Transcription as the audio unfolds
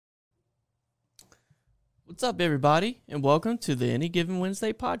What's up, everybody, and welcome to the Any Given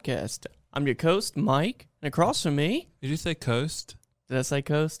Wednesday podcast. I'm your host, Mike, and across from me... Did you say coast? Did I say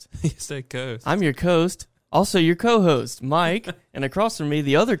coast? You said coast. I'm your host, also your co-host, Mike, and across from me,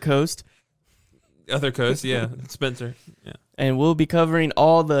 the other coast... Other coast, yeah. Spencer. Yeah. And we'll be covering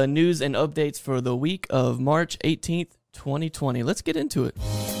all the news and updates for the week of March 18th, 2020. Let's get into it.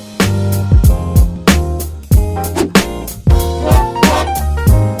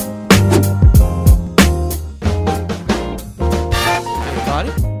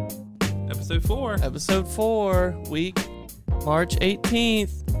 Episode 4, week March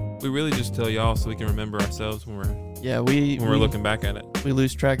 18th. We really just tell y'all so we can remember ourselves when we're looking back at it. We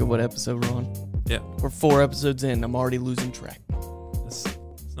lose track of what episode we're on. Yeah. We're 4 episodes in. I'm already losing track. It's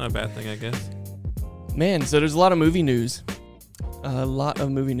not a bad thing, I guess. Man, so there's a lot of movie news.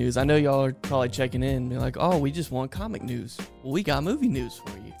 I know y'all are probably checking in and be like, oh, we just want comic news. Well, we got movie news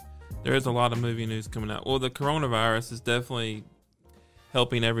for you. There is a lot of movie news coming out. Well, the coronavirus is definitely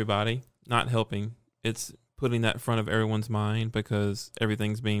helping everybody. Not helping. It's putting that in front of everyone's mind because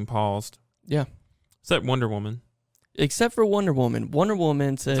everything's being paused. Yeah. Except Wonder Woman. Except for Wonder Woman. Wonder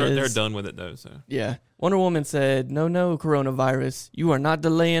Woman says... They're done with it, though. So yeah. Wonder Woman said, no, coronavirus. You are not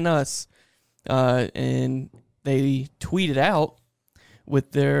delaying us. And they tweeted out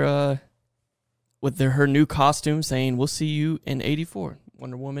with her new costume saying, we'll see you in 84.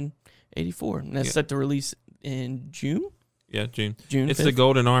 Wonder Woman 84. And that's set to release in June? Yeah, June. It's 5th. The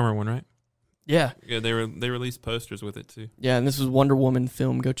Golden Armor one, right? Yeah. Yeah, they released posters with it too. Yeah, and this was Wonder Woman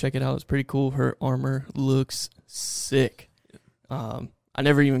film. Go check it out. It's pretty cool. Her armor looks sick. I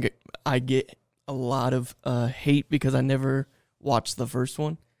get a lot of hate because I never watched the first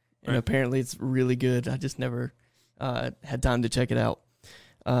one. And apparently it's really good. I just never had time to check it out.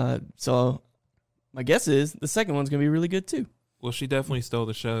 So my guess is the second one's going to be really good too. Well, she definitely stole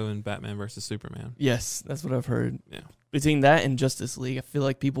the show in Batman vs. Superman. Yes, that's what I've heard. Yeah. Between that and Justice League, I feel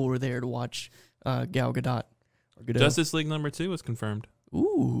like people were there to watch Gal Gadot. Justice League number 2 was confirmed.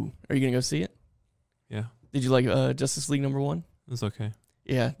 Ooh. Are you going to go see it? Yeah. Did you like Justice League number 1? It's okay.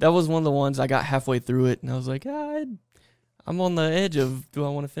 Yeah, that was one of the ones I got halfway through it, and I was like, I'm on the edge of, do I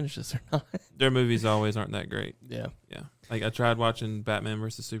want to finish this or not? Their movies always aren't that great. Yeah. Yeah. Like, I tried watching Batman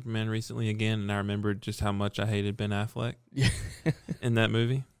vs. Superman recently again, and I remembered just how much I hated Ben Affleck in that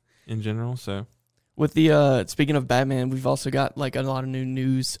movie in general, so... With the speaking of Batman, we've also got like a lot of new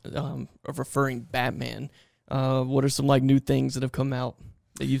news of referring Batman. What are some like new things that have come out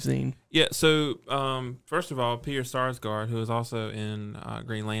that you've seen? Yeah, so first of all, Peter Sarsgaard, who is also in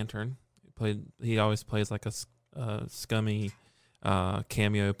Green Lantern, he always plays like a scummy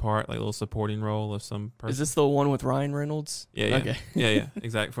cameo part, like a little supporting role of some person. Is this the one with Ryan Reynolds? Yeah. Okay. yeah,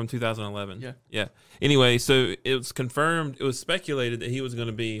 exactly, from 2011. Yeah. Anyway, so it was confirmed, it was speculated that he was going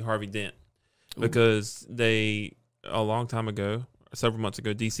to be Harvey Dent. Because a long time ago, several months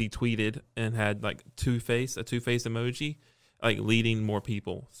ago, DC tweeted and had like a Two-Face emoji, like leading more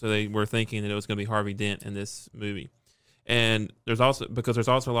people. So they were thinking that it was going to be Harvey Dent in this movie. And there's also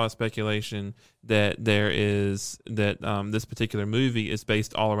a lot of speculation that this particular movie is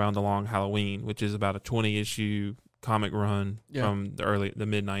based all around The Long Halloween, which is about a 20-issue comic run from the late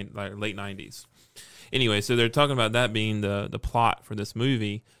 90s. Anyway, so they're talking about that being the plot for this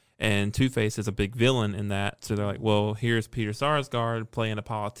movie. And Two-Face is a big villain in that. So they're like, well, here's Peter Sarsgaard playing a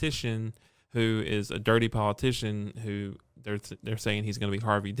politician who is a dirty politician who they're saying he's going to be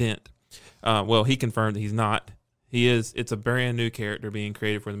Harvey Dent. Well, he confirmed that he's not. He is. It's a brand new character being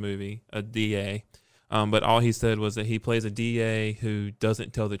created for the movie, a DA. But all he said was that he plays a DA who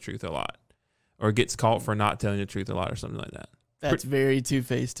doesn't tell the truth a lot or gets caught for not telling the truth a lot or something like that. That's very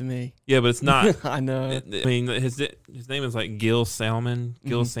Two-Face to me. Yeah, but it's not. I know. I mean, his name is like Gil Salmon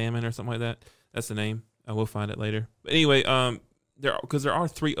or something like that. That's the name. I will find it later. But anyway, there are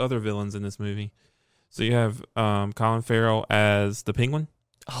 3 other villains in this movie. So you have Colin Farrell as the Penguin.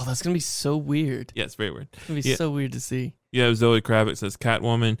 Oh, that's gonna be so weird. Yeah, it's very weird. It's gonna be so weird to see. You have Zoe Kravitz as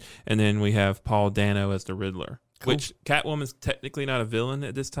Catwoman, and then we have Paul Dano as the Riddler. Cool. Which Catwoman's technically not a villain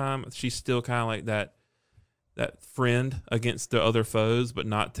at this time. She's still kind of like that friend against the other foes, but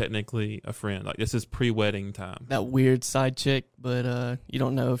not technically a friend. Like, this is pre-wedding time. That weird side chick, but you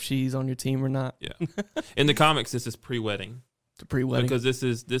don't know if she's on your team or not. Yeah. In the comics, this is pre-wedding. It's a pre-wedding. Because this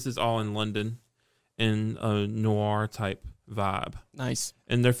is all in London in a noir type vibe. Nice.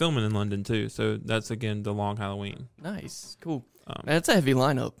 And they're filming in London too, so that's again The Long Halloween. Nice. Cool. That's a heavy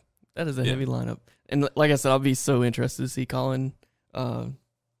lineup. That is a heavy lineup. And like I said, I'll be so interested to see Colin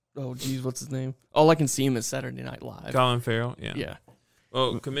oh, geez, what's his name? All I can see him is Saturday Night Live. Colin Farrell, yeah. Yeah.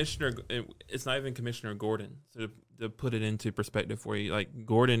 Well, it's not even Commissioner Gordon. So to put it into perspective for you, like,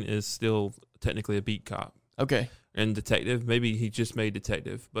 Gordon is still technically a beat cop Okay. and detective. Maybe he just made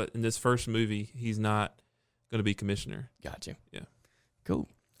detective, but in this first movie, he's not going to be commissioner. Gotcha. Yeah. Cool.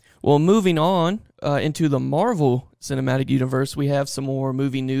 Well, moving on into the Marvel Cinematic Universe, we have some more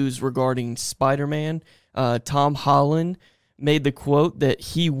movie news regarding Spider-Man. Tom Holland made the quote that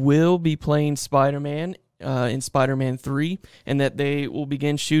he will be playing Spider-Man in Spider-Man 3, and that they will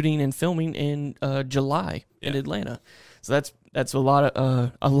begin shooting and filming in July in Atlanta. So that's a lot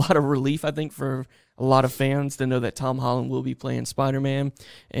of relief, I think, for a lot of fans to know that Tom Holland will be playing Spider-Man,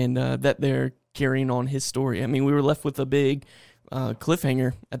 and that they're carrying on his story. I mean, we were left with a big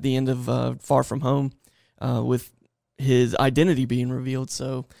cliffhanger at the end of Far From Home with his identity being revealed.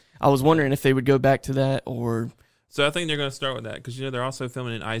 So I was wondering if they would go back to that, or... So I think they're going to start with that because, they're also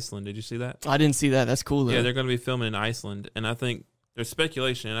filming in Iceland. Did you see that? I didn't see that. That's cool, though. Yeah, they're going to be filming in Iceland. And I think there's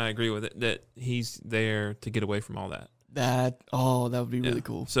speculation, and I agree with it, that he's there to get away from all that. That would be really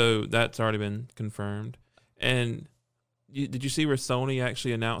cool. So that's already been confirmed. And did you see where Sony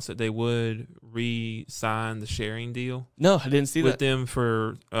actually announced that they would re-sign the sharing deal? No, I didn't see with that. them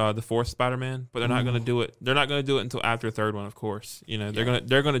for the fourth Spider-Man, but they're not going to do it. They're not going to do it until after the third one, of course. They're going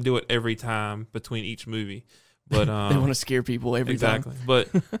to do it every time between each movie. But they want to scare people every time. Exactly. But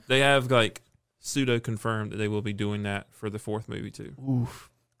they have pseudo confirmed that they will be doing that for the fourth movie too. Oof.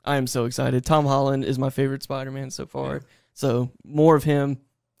 I am so excited. Tom Holland is my favorite Spider-Man so far. Yeah. So more of him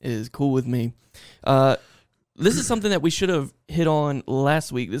is cool with me. This is something that we should have hit on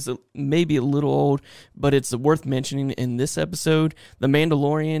last week. This is maybe a little old, but it's worth mentioning in this episode. The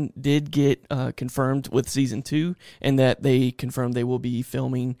Mandalorian did get confirmed with season 2, and that they confirmed they will be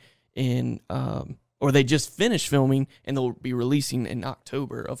filming in, or they just finished filming, and they'll be releasing in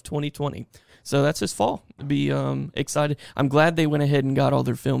October of 2020. So that's this fall. Be excited. I'm glad they went ahead and got all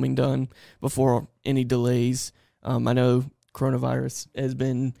their filming done before any delays. I know coronavirus has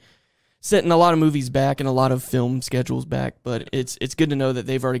been setting a lot of movies back and a lot of film schedules back, but it's good to know that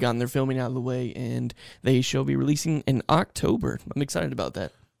they've already gotten their filming out of the way, and they shall be releasing in October. I'm excited about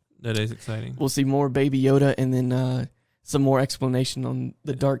that. That is exciting. We'll see more Baby Yoda, and then some more explanation on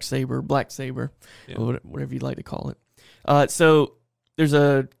the dark saber, black saber, or whatever you'd like to call it. So there's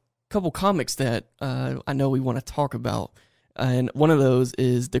a couple comics that I know we want to talk about, and one of those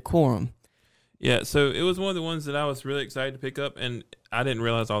is Decorum. Yeah, so it was one of the ones that I was really excited to pick up, and I didn't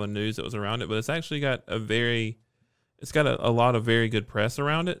realize all the news that was around it, but it's actually got a lot of very good press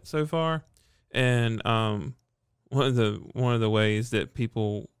around it so far. And one of the ways that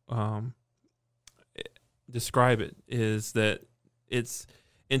people describe it is that it's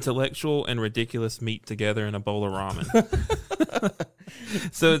intellectual and ridiculous meet together in a bowl of ramen.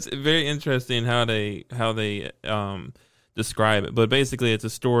 So it's very interesting how they describe it, but basically it's a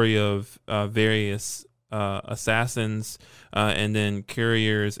story of various assassins and then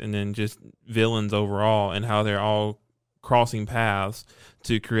couriers and then just villains overall, and how they're all crossing paths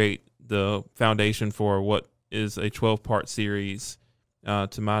to create the foundation for what is a 12-part series.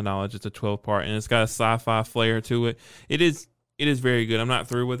 To my knowledge, it's a 12-part, and it's got a sci-fi flair to it. It is very good. I'm not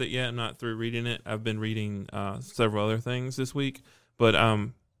through with it yet. I'm not through reading it. I've been reading several other things this week, but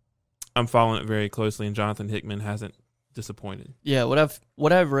I'm following it very closely, and Jonathan Hickman hasn't disappointed. Yeah,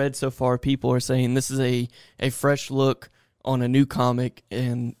 what I've read so far, people are saying this is a fresh look on a new comic,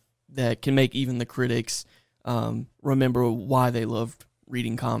 and that can make even the critics remember why they loved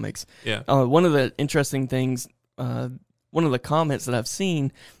reading comics. Yeah. One of the interesting things, one of the comments that I've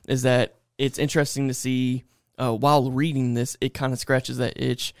seen is that it's interesting to see while reading this, it kind of scratches that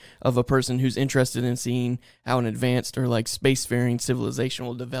itch of a person who's interested in seeing how an advanced or spacefaring civilization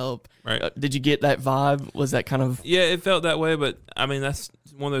will develop. Right. Did you get that vibe? Was that kind of... Yeah, it felt that way, but I mean, that's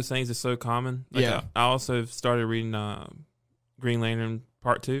one of those things that's so common. Yeah. I also started reading Green Lantern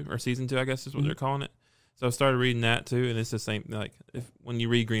Part 2, or Season 2, I guess is what they're calling it. So I started reading that too, and it's the same, when you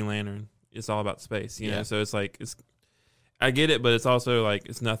read Green Lantern, it's all about space, you know? So it's I get it, but it's also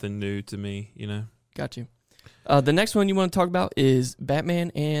it's nothing new to me, you know? Got you. The next one you want to talk about is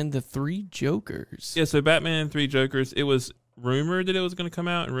Batman and the Three Jokers. Yeah, so Batman and Three Jokers, it was rumored that it was going to come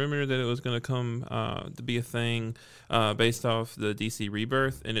out, and rumored that it was going to come to be a thing based off the DC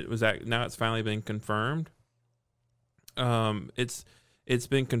Rebirth, and now it's finally been confirmed. It's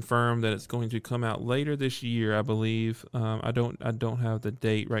been confirmed that it's going to come out later this year, I believe. I don't have the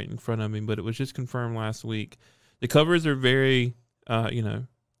date right in front of me, but it was just confirmed last week. The covers are very,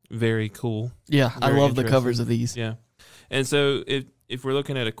 very cool. Yeah, very I love the covers of these. Yeah, and so if we're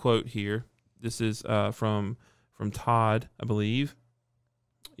looking at a quote here, this is from Todd, I believe.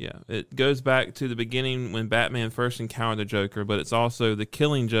 Yeah, it goes back to the beginning when Batman first encountered the Joker, but it's also the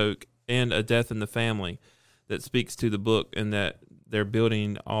Killing Joke and A Death in the Family that speaks to the book, and that they're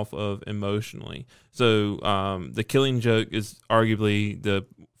building off of emotionally. So the Killing Joke is arguably the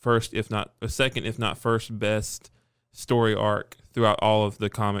first, if not a second, if not first best story arc throughout all of the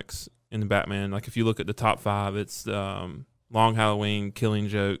comics in Batman. Like if you look at the top 5, it's Long Halloween, Killing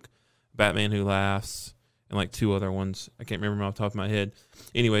Joke, Batman Who Laughs, and like 2 other ones. I can't remember them off the top of my head.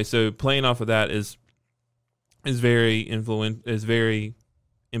 Anyway, so playing off of that is very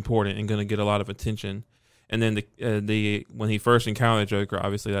important and going to get a lot of attention. And then the when he first encountered the Joker,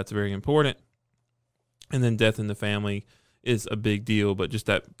 obviously that's very important. And then Death in the Family is a big deal, but just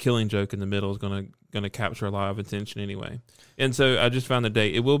that Killing Joke in the middle is gonna capture a lot of attention anyway. And so I just found the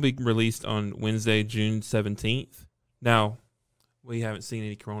date. It will be released on Wednesday, June 17th. Now, we haven't seen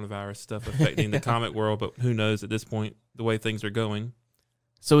any coronavirus stuff affecting the comic world, but who knows at this point the way things are going.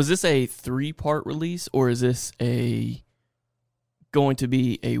 So is this a 3-part release, or is this going to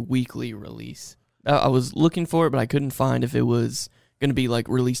be a weekly release? I was looking for it, but I couldn't find if it was going to be like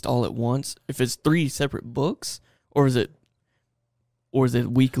released all at once. If it's 3 separate books, or is it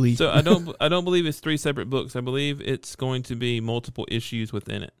weekly? So I don't believe it's 3 separate books. I believe it's going to be multiple issues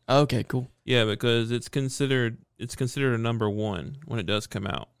within it. Okay, cool. Yeah, because it's considered a number 1 when it does come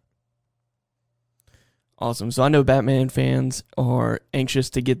out. Awesome. So I know Batman fans are anxious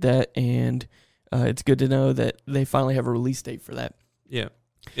to get that, and it's good to know that they finally have a release date for that. Yeah.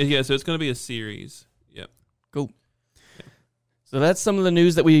 Yeah, so it's going to be a series. Yep. Cool. Yeah. So that's some of the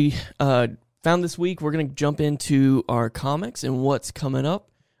news that we found this week. We're going to jump into our comics and what's coming up.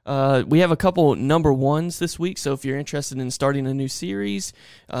 We have a couple number 1s this week, so if you're interested in starting a new series,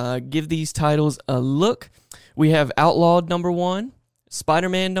 give these titles a look. We have Outlawed number 1,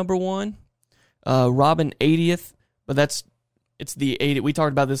 Spider-Man number 1, Robin 80th, but it's the 80th. We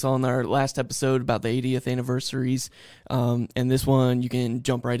talked about this on our last episode about the 80th anniversaries, and this one you can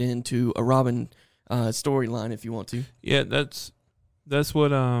jump right into a Robin storyline if you want to. Yeah, that's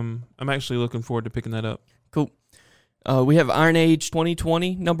what I'm actually looking forward to picking that up. Cool. We have Iron Age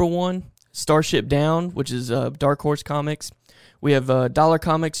 2020 number 1, Starship Down, which is Dark Horse Comics. We have Dollar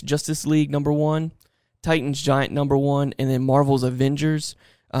Comics Justice League number 1, Titans Giant number 1, and then Marvel's Avengers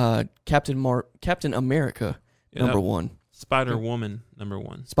Captain America number 1. Spider-Woman number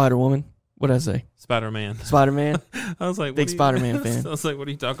 1. Spider-Woman. What did I say? Spider-Man. Spider-Man. I was like, big Spider-Man fan. I was like, what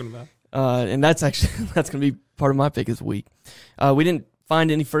are you talking about? And that's going to be part of my pick this week. We didn't find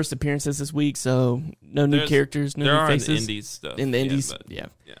any first appearances this week, so no new characters, no new faces. There are in the indies stuff. In the indies, yeah.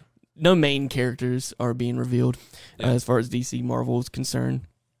 No main characters are being revealed as far as DC Marvel is concerned.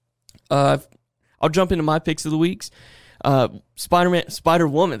 I'll jump into my picks of the weeks.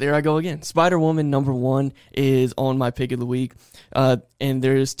 Spider-Woman, there I go again. Spider-Woman number 1 is on my pick of the week. And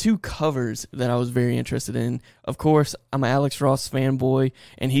there's 2 covers that I was very interested in. Of course, I'm an Alex Ross fanboy,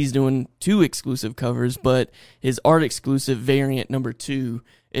 and he's doing 2 exclusive covers, but his art exclusive variant number 2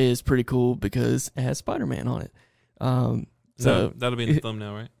 is pretty cool because it has Spider-Man on it. So that'll be in the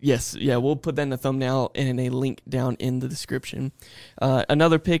thumbnail, right? Yes. Yeah, we'll put that in the thumbnail and a link down in the description.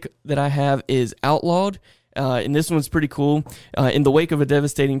 Another pick that I have is Outlawed. And this one's pretty cool. In the wake of a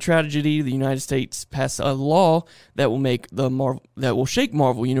devastating tragedy, the United States passed a law that will shake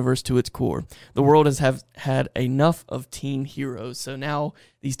Marvel Universe to its core. The world has had enough of teen heroes, so now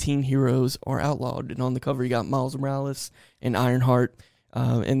these teen heroes are outlawed. And on the cover, you got Miles Morales and Ironheart.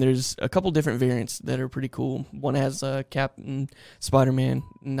 And there's a couple different variants that are pretty cool. One has Cap and Spider-Man,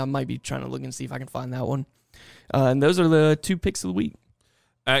 and I might be trying to look and see if I can find that one. And those are the 2 picks of the week.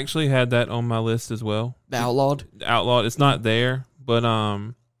 I actually had that on my list as well. The Outlawed? Outlawed. It's not there, but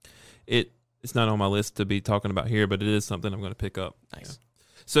it's not on my list to be talking about here, but it is something I'm going to pick up. Nice.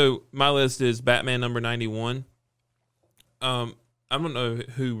 Yeah. So my list is Batman number 91. I don't know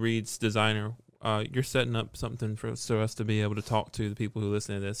who reads Designer. You're setting up something for us to be able to talk to the people who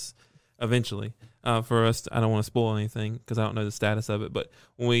listen to this eventually. For us, I don't want to spoil anything because I don't know the status of it, but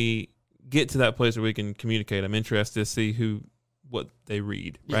when we get to that place where we can communicate, I'm interested to see what they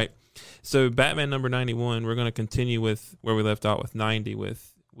read, right? So Batman number 91, we're going to continue with where we left out with 90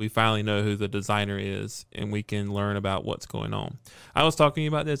 we finally know who the designer is and we can learn about what's going on. I was talking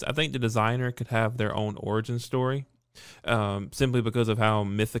about this. I think the designer could have their own origin story simply because of how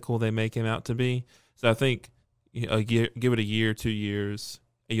mythical they make him out to be. So I think give it a year, 2 years,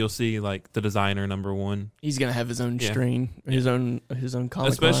 and you'll see like the designer number 1. He's going to have his own strain, his own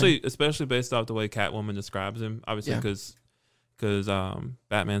comic line. Especially based off the way Catwoman describes him, obviously because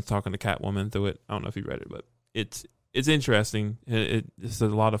Batman's talking to Catwoman through it. I don't know if you read it, but it's interesting. It's a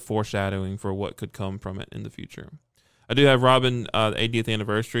lot of foreshadowing for what could come from it in the future. I do have Robin, the 80th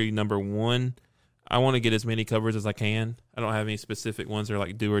anniversary, number 1. I want to get as many covers as I can. I don't have any specific ones that are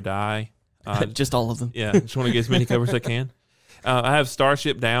like do or die. Just all of them. Yeah, just want to get as many covers as I can. I have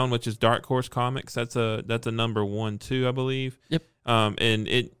Starship Down, which is Dark Horse Comics. That's a number 1 too, I believe. Yep. And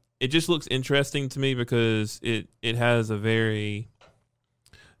it just looks interesting to me because it has a very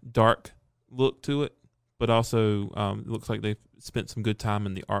dark look to it, but also it looks like they've spent some good time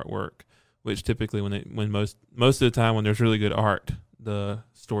in the artwork, which typically when most of the time when there's really good art, the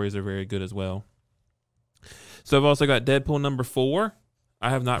stories are very good as well. So I've also got Deadpool number 4. I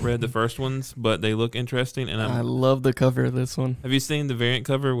have not read the first ones, but they look interesting. And I love the cover of this one. Have you seen the variant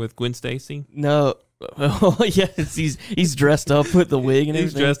cover with Gwen Stacy? No. Oh, yes. He's dressed up with the wig and everything.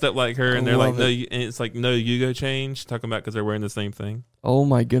 He's dressed up like her, and they're like, love no, and it's like, no Yugo change. Talking about because they're wearing the same thing. Oh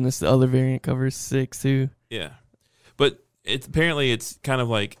my goodness. The other variant cover is sick too. Yeah. But it's kind of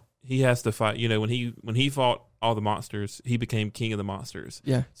like he has to fight. You know, when he fought all the monsters, he became king of the monsters.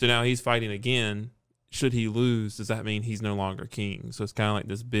 Yeah. So now he's fighting again. Should he lose, does that mean he's no longer king? So it's kind of like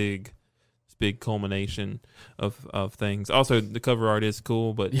this big culmination of things. Also, the cover art is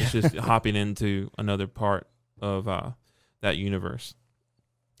cool, but it's just hopping into another part of that universe.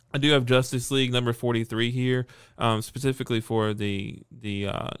 I do have Justice League number 43 here, specifically for the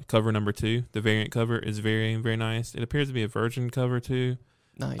cover number 2. The variant cover is very, very nice. It appears to be a Virgin cover too.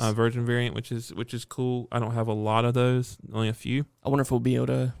 Nice. Virgin variant, which is cool. I don't have a lot of those, only a few. I wonder if we'll be able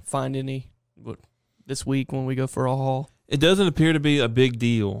to find any this week when we go for a haul. It doesn't appear to be a big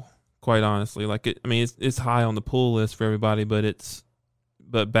deal, quite honestly. Like it's high on the pull list for everybody,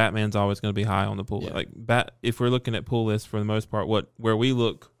 but Batman's always going to be high on the pull. Yeah. Like if we're looking at pull lists for the most part, where we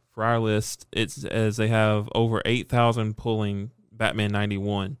look for our list, it's as they have over 8,000 pulling Batman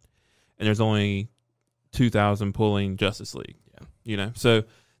 91, and there's only 2,000 pulling Justice League. Yeah. You know, so.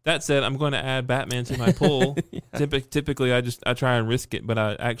 That said, I'm going to add Batman to my pull. Yeah. Typically, I try and risk it, but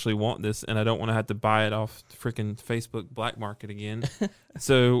I actually want this, and I don't want to have to buy it off freaking Facebook black market again.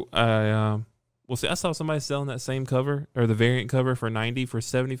 So we'll see. I saw somebody selling that same cover or the variant cover for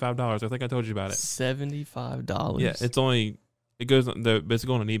 $75. I think I told you about it. $75. Yeah, it's going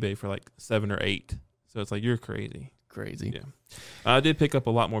on eBay for like 7 or 8. So it's like, you're crazy. Crazy. Yeah. I did pick up a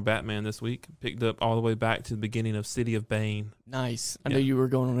lot more Batman this week. Picked up all the way back to the beginning of City of Bane. Nice. I know you were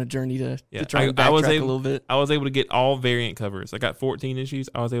going on a journey to try and I was backtrack a little bit. I was able to get all variant covers. I got 14 issues.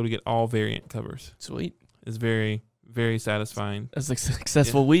 I was able to get all variant covers. Sweet. It's very, very satisfying. That's a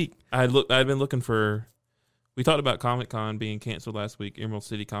successful week. I'd been looking for. We talked about Comic-Con being canceled last week, Emerald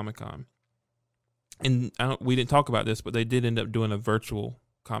City Comic-Con, and we didn't talk about this, but they did end up doing a virtual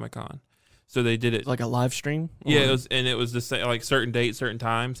Comic-Con. So they did it like a live stream. Yeah, it was the same, like certain dates, certain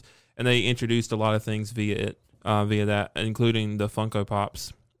times, and they introduced a lot of things via that, including the Funko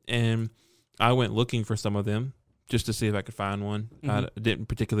Pops. And I went looking for some of them just to see if I could find one. Mm-hmm. I didn't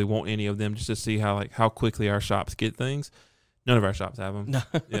particularly want any of them, just to see how quickly our shops get things. None of our shops have them. No.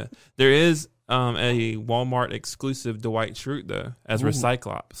 Yeah, there is a Walmart exclusive Dwight Schrute though as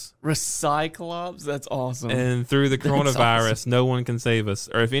Recyclops. Recyclops, that's awesome. And through the coronavirus, awesome. No one can save us,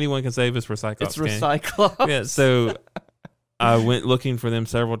 or if anyone can save us, Recyclops. It's Recyclops. Can. Yeah, so I went looking for them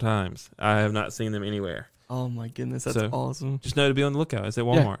several times. I have not seen them anywhere. Oh my goodness, that's awesome. Just know to be on the lookout. It's at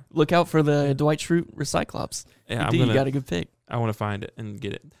Walmart. Yeah, look out for the Dwight Schrute Recyclops. Yeah, you got a good pick. I want to find it and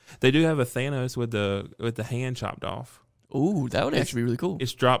get it. They do have a Thanos with the hand chopped off. Ooh, that would actually be really cool.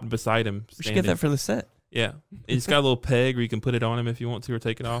 It's dropped beside him. We should get that for the set. Yeah, it's got a little peg where you can put it on him if you want to or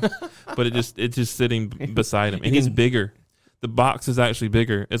take it off. But it's just sitting beside him, and he's bigger. The box is actually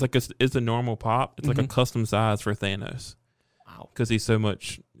bigger. It's like it's a normal pop. It's like a custom size for Thanos. Wow, because he's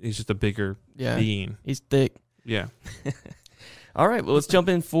just a bigger being. He's thick. Yeah. All right, well, let's jump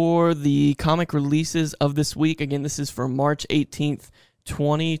in for the comic releases of this week. Again, this is for March 18th,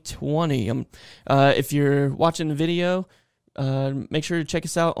 2020. If you're watching the video, make sure to check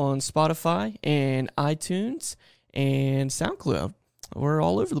us out on Spotify and iTunes and SoundCloud. We're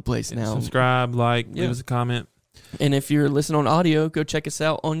all over the place now. Subscribe, leave us a comment. And if you're listening on audio, go check us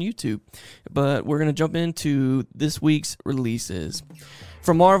out on YouTube. But we're going to jump into this week's releases.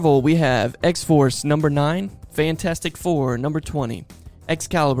 From Marvel, we have X-Force number 9, Fantastic Four number 20,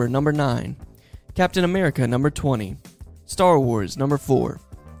 Excalibur number 9, Captain America number 20, Star Wars number 4,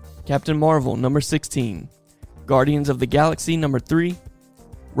 Captain Marvel number 16, Guardians of the Galaxy number 3,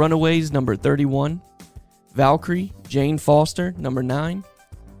 Runaways number 31, Valkyrie, Jane Foster number 9,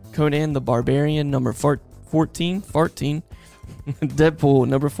 Conan the Barbarian number 14, Deadpool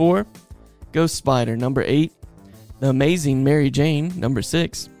number 4, Ghost Spider number 8, The Amazing Mary Jane number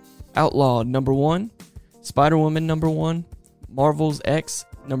 6, Outlawed number 1, Spider-Woman number 1, Marvel's X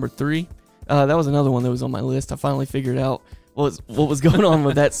number 3. That was another one that was on my list. I finally figured out what was going on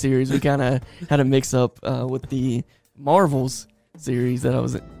with that series. We kind of had a mix-up with the Marvels series that I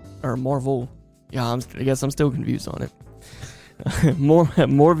was... Or Marvel... Yeah, I guess I'm still confused on it.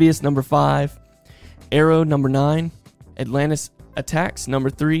 Morbius number 5, Arrow number 9, Atlantis Attacks number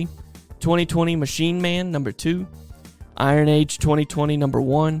 3, 2020 Machine Man number 2, Iron Age 2020 number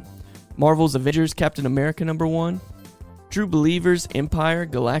 1, Marvel's Avengers Captain America number 1, True Believers Empire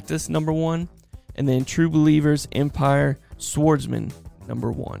Galactus number 1, and then True Believers Empire Swordsman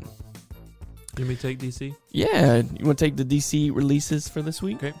number 1. Let me take DC. Yeah, you want to take the DC releases for this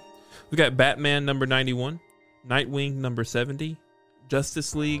week? Okay. We got Batman number 91, Nightwing number 70,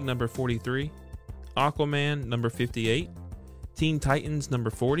 Justice League number 43, Aquaman number 58, Teen Titans number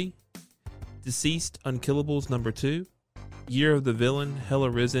 40, Deceased Unkillables number 2, Year of the Villain Hell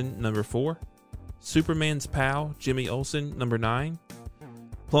Arisen number 4, Superman's pal Jimmy Olsen number 9,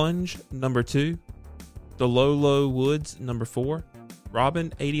 Plunge number 2, The Low Woods number 4,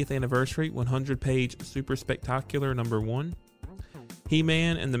 Robin 80th Anniversary 100-page Super Spectacular number 1,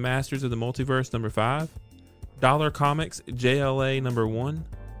 He-Man and the Masters of the Multiverse number 5, Dollar Comics JLA number 1,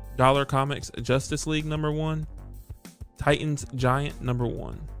 Dollar Comics Justice League number 1, Titans Giant number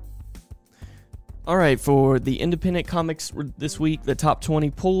 1. All right, for the independent comics this week, the top 20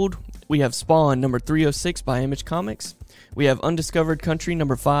 pulled, we have Spawn number 306 by Image Comics. We have Undiscovered Country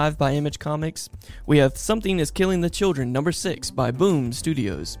number 5 by Image Comics. We have Something is Killing the Children number 6 by Boom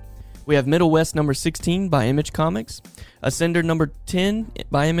Studios. We have Middle West number 16 by Image Comics. Ascender number 10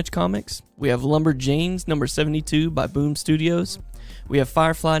 by Image Comics. We have Lumberjanes number 72 by Boom Studios. We have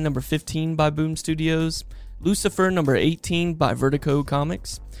Firefly number 15 by Boom Studios. Lucifer number 18 by Vertigo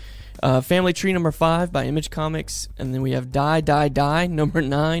Comics. Family Tree number 5 by Image Comics. And then we have Die Die Die number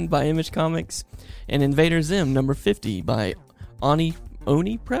 9 by Image Comics. And Invader Zim number 50 by Oni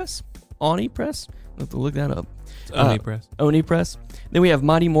Press. Oni Press? I'll have to look that up. Oni Press. Oni Press. Then we have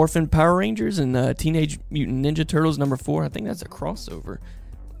Mighty Morphin Power Rangers and Teenage Mutant Ninja Turtles number 4. I think that's a crossover.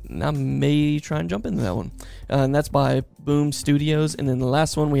 And I may try and jump into that one. And that's by Boom Studios. And then the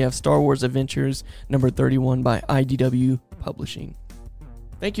last one, we have Star Wars Adventures number 31 by IDW Publishing.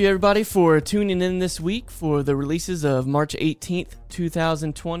 Thank you, everybody, for tuning in this week for the releases of March 18th,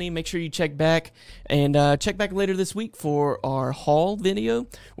 2020. Make sure you check back and check back later this week for our haul video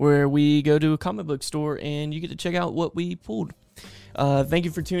where we go to a comic book store and you get to check out what we pulled. Thank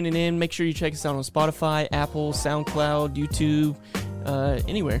you for tuning in. Make sure you check us out on Spotify, Apple, SoundCloud, YouTube,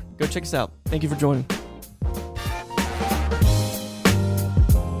 anywhere. Go check us out. Thank you for joining.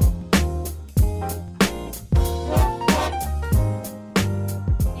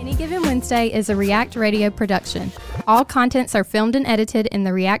 Wednesday is a React Radio production. All contents are filmed and edited in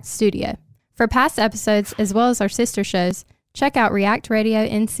the React Studio. For past episodes, as well as our sister shows, check out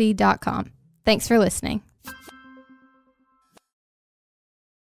reactradionc.com. Thanks for listening.